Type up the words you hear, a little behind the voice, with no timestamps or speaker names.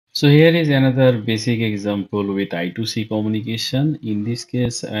So here is another basic example with I2C communication. In this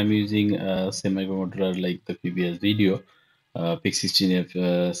case, I'm using a semiconductor like the previous video,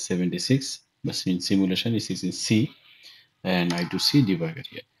 PIC16F76, but in simulation it is in C and I2C debugger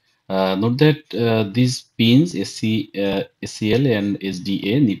here. Note that these pins SCL and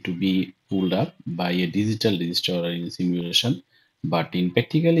SDA need to be pulled up by a digital register in simulation, but in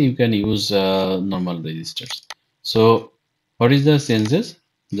practically you can use normal registers. So what is the senses?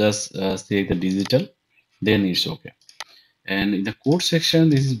 Just select the digital, then it's okay. And in the code section,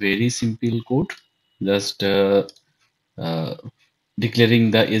 this is very simple code. Just uh,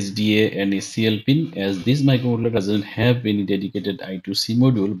 declaring the SDA and SCL pin, as this microcontroller doesn't have any dedicated I2C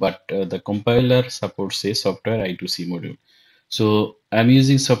module, but the compiler supports a software I2C module. So I'm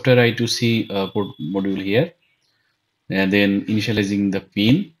using software I2C module here, and then initializing the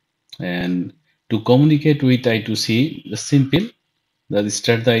pin. And to communicate with I2C, the simple, that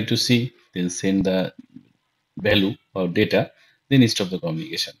start the I2C, then send the value or data, then stop the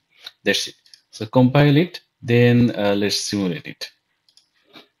communication. That's it. So compile it, then let's simulate it.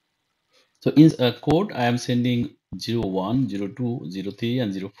 So in code, I am sending 01, 02, 03,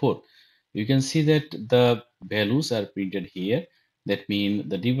 and 04. You can see that the values are printed here. That means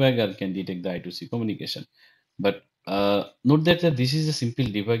the debugger can detect the I2C communication. But note that this is a simple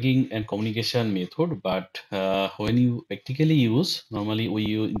debugging and communication method. But when you practically use, normally we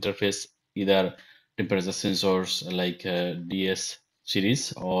use interface either temperature sensors like DS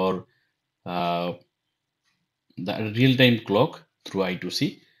series or uh, the real-time clock through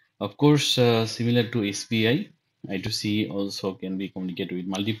I2C. Of course, similar to SPI, I2C also can be communicated with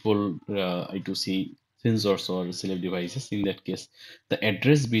multiple I2C sensors or select devices. In that case, the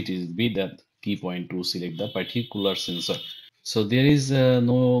address bit is be the key point to select the particular sensor. So there is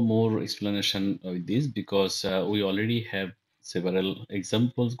no more explanation with this because we already have several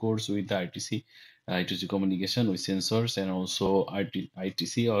examples codes with the I2C communication with sensors and also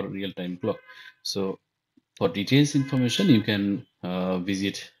ITC or real-time clock. So for details information, you can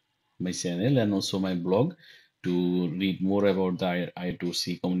visit my channel and also my blog to read more about the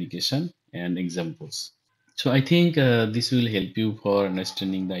I2C communication and examples. So I think this will help you for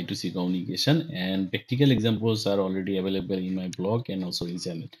understanding the I2C communication, and practical examples are already available in my blog and also in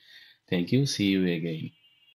channel. Thank you. See you again.